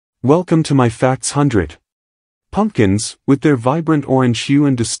Welcome to my Facts 100. Pumpkins, with their vibrant orange hue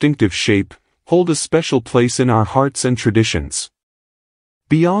and distinctive shape, hold a special place in our hearts and traditions.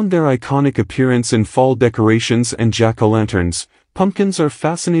 Beyond their iconic appearance in fall decorations and jack-o'-lanterns, pumpkins are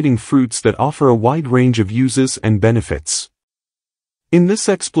fascinating fruits that offer a wide range of uses and benefits. In this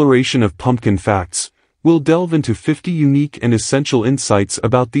exploration of pumpkin facts, we'll delve into 50 unique and essential insights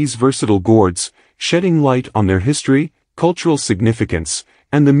about these versatile gourds, shedding light on their history, cultural significance,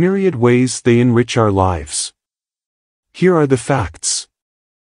 and the myriad ways they enrich our lives. Here are the facts.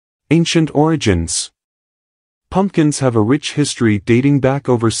 Ancient origins. Pumpkins have a rich history dating back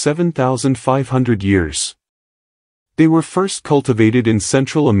over 7,500 years. They were first cultivated in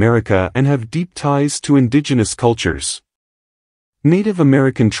Central America and have deep ties to indigenous cultures. Native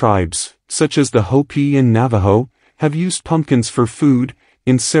American tribes, such as the Hopi and Navajo, have used pumpkins for food,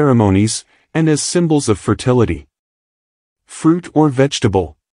 in ceremonies, and as symbols of fertility. Fruit or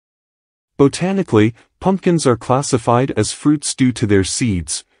vegetable. Botanically, pumpkins are classified as fruits due to their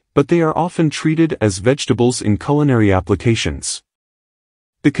seeds, but they are often treated as vegetables in culinary applications.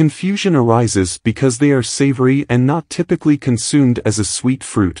 The confusion arises because they are savory and not typically consumed as a sweet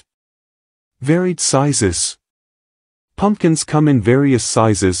fruit. Varied sizes. Pumpkins come in various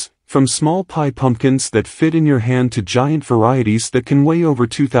sizes, from small pie pumpkins that fit in your hand to giant varieties that can weigh over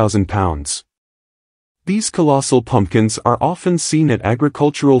 2,000 pounds. These colossal pumpkins are often seen at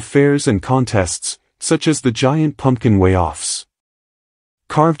agricultural fairs and contests, such as the giant pumpkin weigh-offs.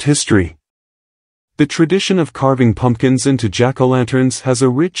 Carved history. The tradition of carving pumpkins into jack-o'-lanterns has a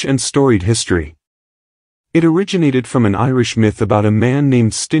rich and storied history. It originated from an Irish myth about a man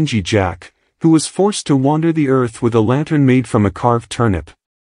named Stingy Jack, who was forced to wander the earth with a lantern made from a carved turnip.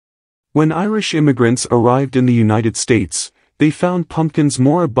 When Irish immigrants arrived in the United States, they found pumpkins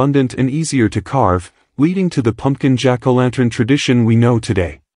more abundant and easier to carve, leading to the pumpkin jack-o'-lantern tradition we know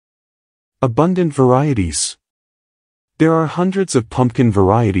today. Abundant varieties. There are hundreds of pumpkin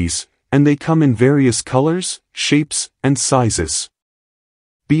varieties, and they come in various colors, shapes, and sizes.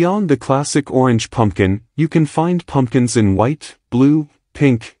 Beyond the classic orange pumpkin, you can find pumpkins in white, blue,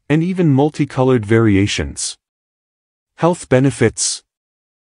 pink, and even multicolored variations. Health benefits.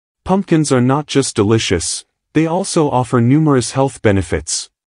 Pumpkins are not just delicious, they also offer numerous health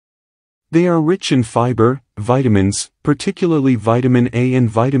benefits. They are rich in fiber, vitamins, particularly vitamin A and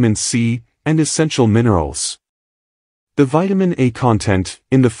vitamin C, and essential minerals. The vitamin A content,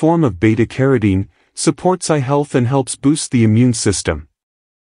 in the form of beta-carotene, supports eye health and helps boost the immune system.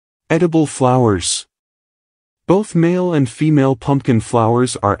 Edible flowers. Both male and female pumpkin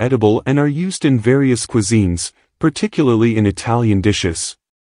flowers are edible and are used in various cuisines, particularly in Italian dishes.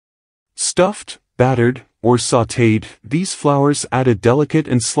 Stuffed, battered, or sautéed, these flowers add a delicate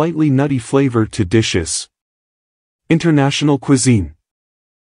and slightly nutty flavor to dishes. International cuisine.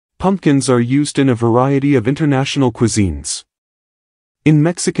 Pumpkins are used in a variety of international cuisines. In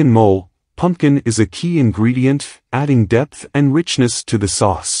Mexican mole, pumpkin is a key ingredient, adding depth and richness to the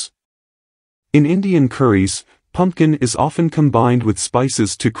sauce. In Indian curries, pumpkin is often combined with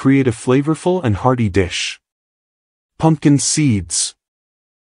spices to create a flavorful and hearty dish. Pumpkin seeds.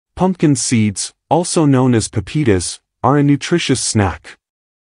 Pumpkin seeds, also known as pepitas, are a nutritious snack.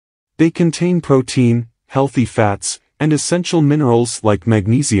 They contain protein, healthy fats, and essential minerals like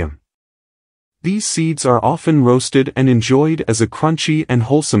magnesium. These seeds are often roasted and enjoyed as a crunchy and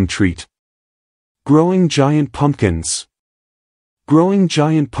wholesome treat. Growing giant pumpkins. Growing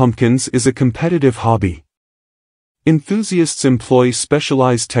giant pumpkins is a competitive hobby. Enthusiasts employ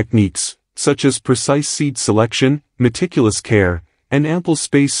specialized techniques, such as precise seed selection, meticulous care, and ample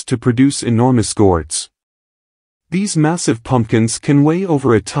space to produce enormous gourds. These massive pumpkins can weigh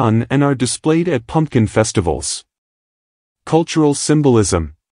over a ton and are displayed at pumpkin festivals. Cultural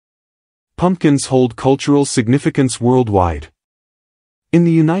symbolism. Pumpkins hold cultural significance worldwide. In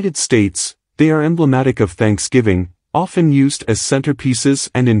the United States, they are emblematic of Thanksgiving, often used as centerpieces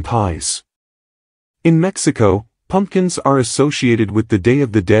and in pies. In Mexico, pumpkins are associated with the Day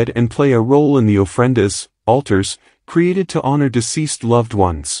of the Dead and play a role in the ofrendas, altars, created to honor deceased loved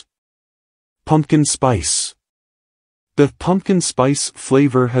ones. Pumpkin spice. The pumpkin spice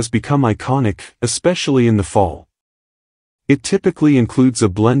flavor has become iconic, especially in the fall. It typically includes a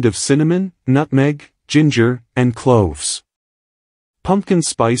blend of cinnamon, nutmeg, ginger, and cloves. Pumpkin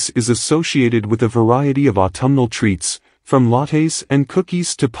spice is associated with a variety of autumnal treats, from lattes and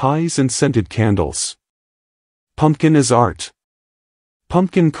cookies to pies and scented candles. Pumpkin as art.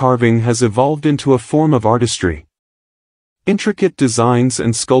 Pumpkin carving has evolved into a form of artistry. Intricate designs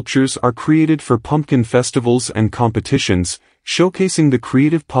and sculptures are created for pumpkin festivals and competitions, showcasing the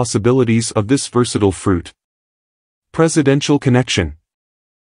creative possibilities of this versatile fruit. Presidential connection.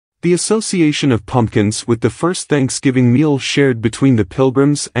 The association of pumpkins with the first Thanksgiving meal shared between the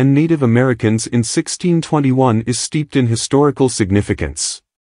Pilgrims and Native Americans in 1621 is steeped in historical significance.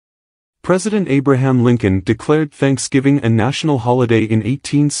 President Abraham Lincoln declared Thanksgiving a national holiday in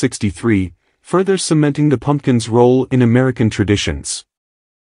 1863, further cementing the pumpkin's role in American traditions.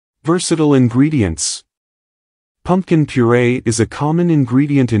 Versatile ingredients. Pumpkin puree is a common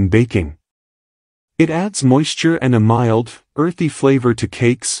ingredient in baking. It adds moisture and a mild, earthy flavor to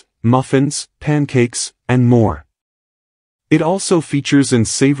cakes, muffins, pancakes, and more. It also features in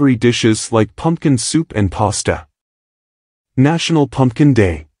savory dishes like pumpkin soup and pasta. National Pumpkin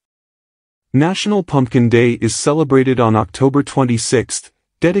Day. National Pumpkin Day is celebrated on October 26,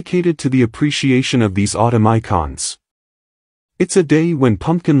 dedicated to the appreciation of these autumn icons. It's a day when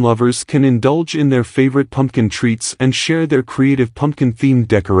pumpkin lovers can indulge in their favorite pumpkin treats and share their creative pumpkin-themed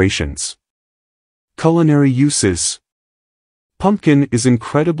decorations. Culinary uses. Pumpkin is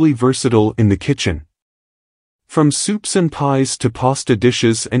incredibly versatile in the kitchen. From soups and pies to pasta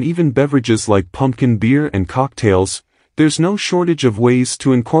dishes and even beverages like pumpkin beer and cocktails, there's no shortage of ways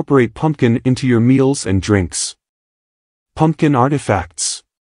to incorporate pumpkin into your meals and drinks. Pumpkin artifacts.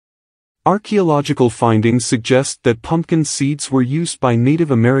 Archaeological findings suggest that pumpkin seeds were used by Native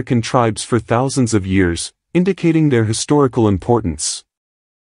American tribes for thousands of years, indicating their historical importance.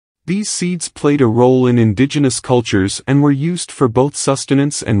 These seeds played a role in indigenous cultures and were used for both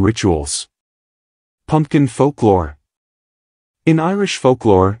sustenance and rituals. Pumpkin folklore. In Irish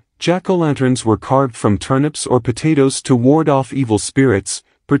folklore, jack-o'-lanterns were carved from turnips or potatoes to ward off evil spirits,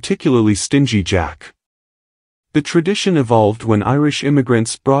 particularly Stingy Jack. The tradition evolved when Irish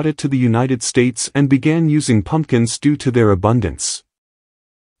immigrants brought it to the United States and began using pumpkins due to their abundance.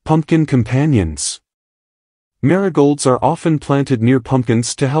 Pumpkin companions. Marigolds are often planted near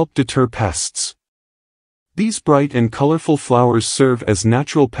pumpkins to help deter pests. These bright and colorful flowers serve as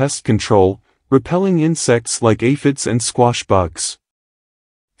natural pest control, repelling insects like aphids and squash bugs.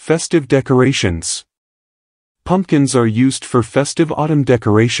 Festive decorations. Pumpkins are used for festive autumn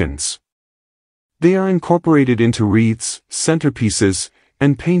decorations. They are incorporated into wreaths, centerpieces,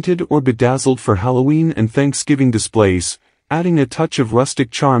 and painted or bedazzled for Halloween and Thanksgiving displays, adding a touch of rustic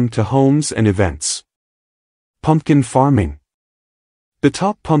charm to homes and events. Pumpkin farming. The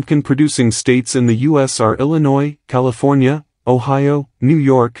top pumpkin-producing states in the U.S. are Illinois, California, Ohio, New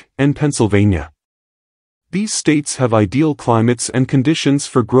York, and Pennsylvania. These states have ideal climates and conditions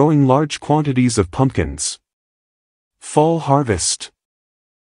for growing large quantities of pumpkins. Fall harvest.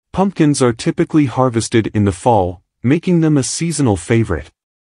 Pumpkins are typically harvested in the fall, making them a seasonal favorite.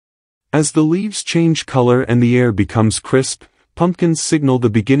 As the leaves change color and the air becomes crisp, pumpkins signal the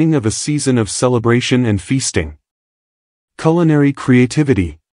beginning of a season of celebration and feasting. Culinary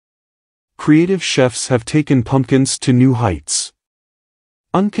creativity. Creative chefs have taken pumpkins to new heights.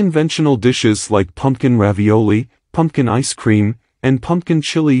 Unconventional dishes like pumpkin ravioli, pumpkin ice cream, and pumpkin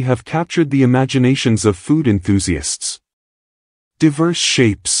chili have captured the imaginations of food enthusiasts. Diverse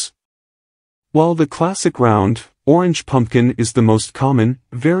shapes. While the classic round, orange pumpkin is the most common,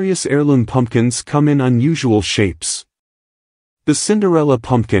 various heirloom pumpkins come in unusual shapes. The Cinderella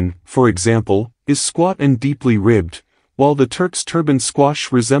pumpkin, for example, is squat and deeply ribbed, while the Turk's turban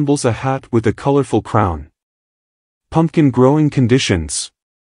squash resembles a hat with a colorful crown. Pumpkin growing conditions.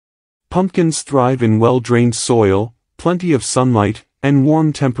 Pumpkins thrive in well-drained soil, plenty of sunlight, and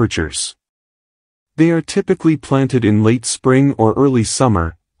warm temperatures. They are typically planted in late spring or early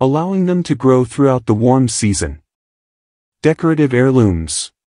summer, allowing them to grow throughout the warm season. Decorative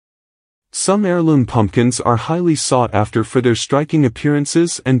heirlooms. Some heirloom pumpkins are highly sought after for their striking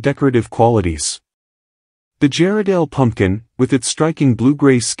appearances and decorative qualities. The Jarrahdale pumpkin, with its striking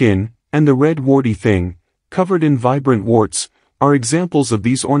blue-gray skin, and the red warty thing, covered in vibrant warts, are examples of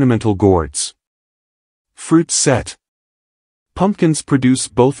these ornamental gourds. Fruit set. Pumpkins produce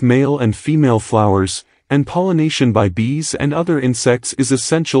both male and female flowers, and pollination by bees and other insects is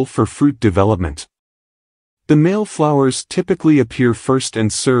essential for fruit development. The male flowers typically appear first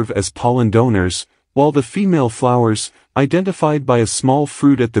and serve as pollen donors, while the female flowers, identified by a small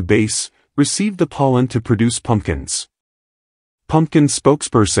fruit at the base, receive the pollen to produce pumpkins. Pumpkin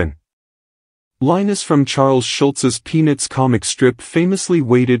spokesperson. Linus from Charles Schulz's Peanuts comic strip famously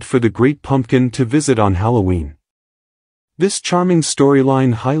waited for the Great Pumpkin to visit on Halloween. This charming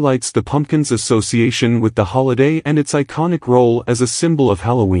storyline highlights the pumpkin's association with the holiday and its iconic role as a symbol of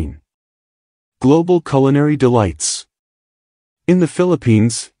Halloween. Global culinary delights. In the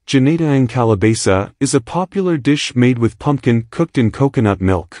Philippines, ginataang calabaza is a popular dish made with pumpkin cooked in coconut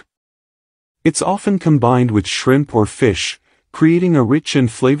milk. It's often combined with shrimp or fish, creating a rich and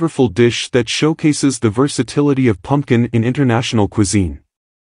flavorful dish that showcases the versatility of pumpkin in international cuisine.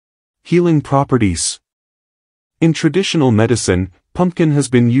 Healing properties. In traditional medicine, pumpkin has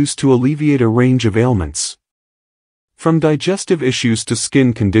been used to alleviate a range of ailments. From digestive issues to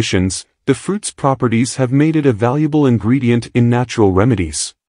skin conditions, the fruit's properties have made it a valuable ingredient in natural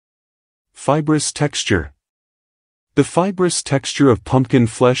remedies. Fibrous texture. The fibrous texture of pumpkin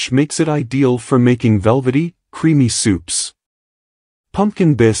flesh makes it ideal for making velvety, creamy soups.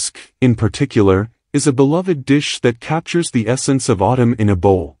 Pumpkin bisque, in particular, is a beloved dish that captures the essence of autumn in a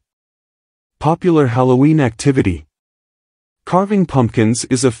bowl. Popular Halloween activity. Carving pumpkins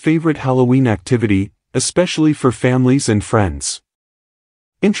is a favorite Halloween activity, especially for families and friends.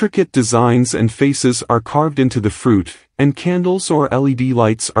 Intricate designs and faces are carved into the fruit, and candles or LED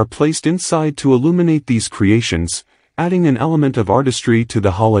lights are placed inside to illuminate these creations, adding an element of artistry to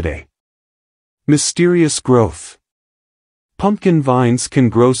the holiday. Mysterious growth. Pumpkin vines can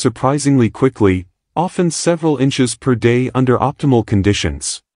grow surprisingly quickly, often several inches per day under optimal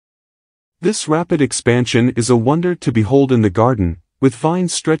conditions. This rapid expansion is a wonder to behold in the garden, with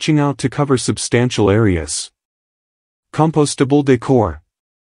vines stretching out to cover substantial areas. Compostable decor.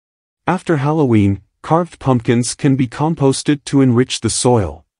 After Halloween, carved pumpkins can be composted to enrich the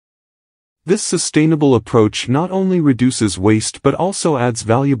soil. This sustainable approach not only reduces waste but also adds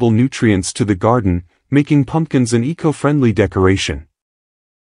valuable nutrients to the garden, making pumpkins an eco-friendly decoration.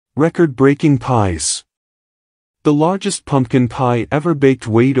 Record-breaking pies. The largest pumpkin pie ever baked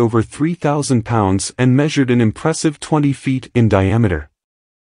weighed over 3,000 pounds and measured an impressive 20 feet in diameter.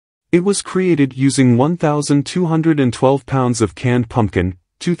 It was created using 1,212 pounds of canned pumpkin,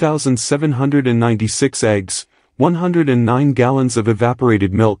 2,796 eggs, 109 gallons of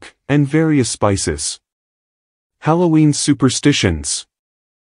evaporated milk, and various spices. Halloween superstitions.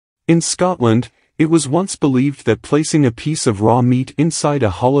 In Scotland, it was once believed that placing a piece of raw meat inside a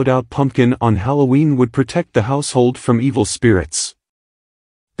hollowed-out pumpkin on Halloween would protect the household from evil spirits.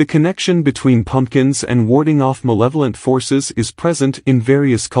 The connection between pumpkins and warding off malevolent forces is present in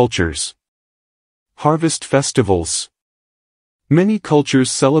various cultures. Harvest festivals. Many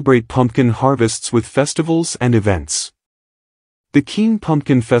cultures celebrate pumpkin harvests with festivals and events. The Keene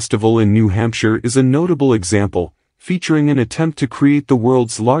Pumpkin Festival in New Hampshire is a notable example, featuring an attempt to create the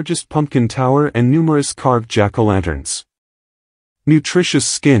world's largest pumpkin tower and numerous carved jack-o'-lanterns. Nutritious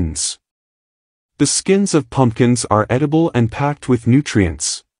skins. The skins of pumpkins are edible and packed with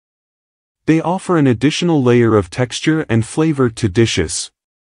nutrients. They offer an additional layer of texture and flavor to dishes.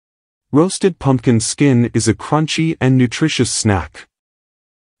 Roasted pumpkin skin is a crunchy and nutritious snack.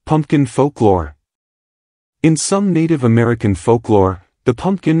 Pumpkin folklore. In some Native American folklore, the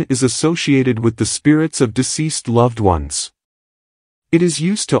pumpkin is associated with the spirits of deceased loved ones. It is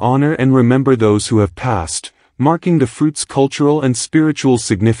used to honor and remember those who have passed, marking the fruit's cultural and spiritual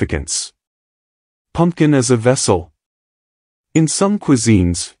significance. Pumpkin as a vessel. In some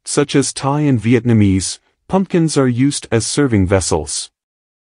cuisines, such as Thai and Vietnamese, pumpkins are used as serving vessels.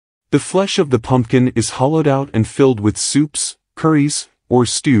 The flesh of the pumpkin is hollowed out and filled with soups, curries, or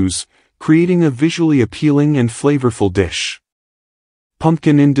stews, creating a visually appealing and flavorful dish.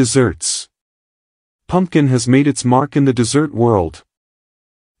 Pumpkin in desserts. Pumpkin has made its mark in the dessert world.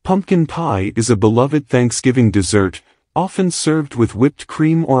 Pumpkin pie is a beloved Thanksgiving dessert, often served with whipped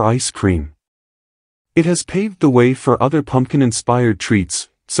cream or ice cream. It has paved the way for other pumpkin-inspired treats,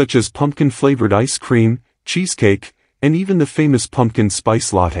 such as pumpkin-flavored ice cream, cheesecake, and even the famous pumpkin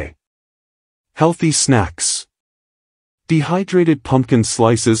spice latte. Healthy snacks. Dehydrated pumpkin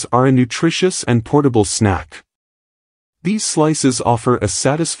slices are a nutritious and portable snack. These slices offer a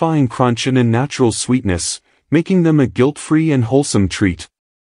satisfying crunch and a natural sweetness, making them a guilt-free and wholesome treat.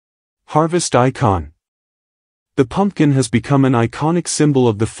 Harvest icon. The pumpkin has become an iconic symbol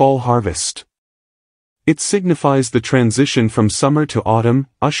of the fall harvest. It signifies the transition from summer to autumn,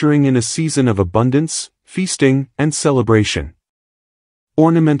 ushering in a season of abundance, feasting, and celebration.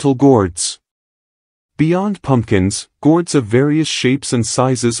 Ornamental gourds. Beyond pumpkins, gourds of various shapes and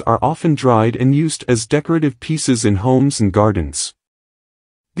sizes are often dried and used as decorative pieces in homes and gardens.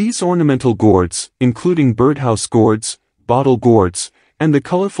 These ornamental gourds, including birdhouse gourds, bottle gourds, and the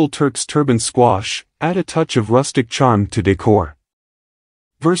colorful Turk's turban squash, add a touch of rustic charm to decor.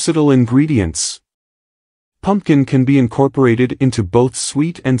 Versatile ingredients. Pumpkin can be incorporated into both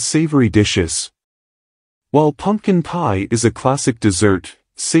sweet and savory dishes. While pumpkin pie is a classic dessert,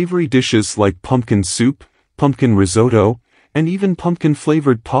 savory dishes like pumpkin soup, pumpkin risotto, and even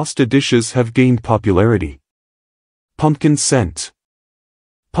pumpkin-flavored pasta dishes have gained popularity. Pumpkin scent.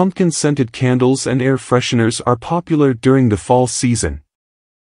 Pumpkin-scented candles and air fresheners are popular during the fall season.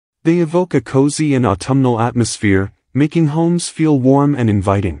 They evoke a cozy and autumnal atmosphere, making homes feel warm and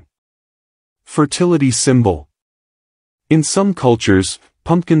inviting. Fertility symbol. In some cultures,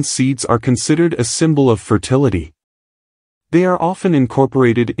 pumpkin seeds are considered a symbol of fertility. They are often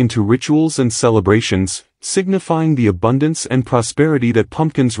incorporated into rituals and celebrations, signifying the abundance and prosperity that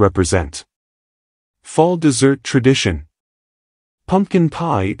pumpkins represent. Fall dessert tradition. Pumpkin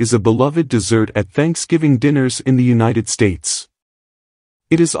pie is a beloved dessert at Thanksgiving dinners in the United States.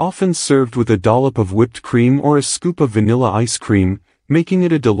 It is often served with a dollop of whipped cream or a scoop of vanilla ice cream, making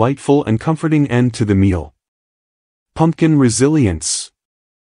it a delightful and comforting end to the meal. Pumpkin resilience.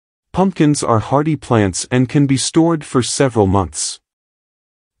 Pumpkins are hardy plants and can be stored for several months.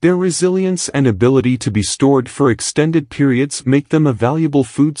 Their resilience and ability to be stored for extended periods make them a valuable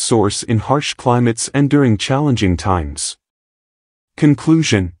food source in harsh climates and during challenging times.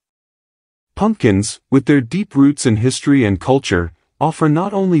 Conclusion. Pumpkins, with their deep roots in history and culture, offer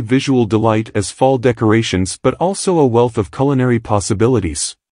not only visual delight as fall decorations but also a wealth of culinary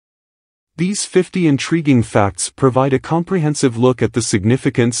possibilities. These 50 intriguing facts provide a comprehensive look at the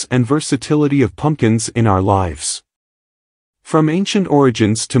significance and versatility of pumpkins in our lives. From ancient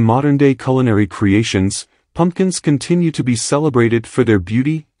origins to modern-day culinary creations, pumpkins continue to be celebrated for their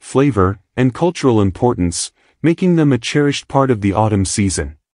beauty, flavor, and cultural importance, making them a cherished part of the autumn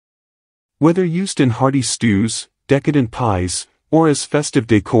season. Whether used in hearty stews, decadent pies, or as festive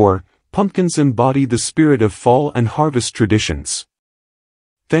decor, pumpkins embody the spirit of fall and harvest traditions.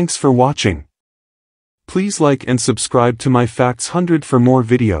 Thanks for watching. Please like and subscribe to my Facts 100 for more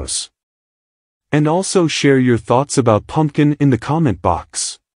videos. And also share your thoughts about pumpkin in the comment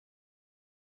box.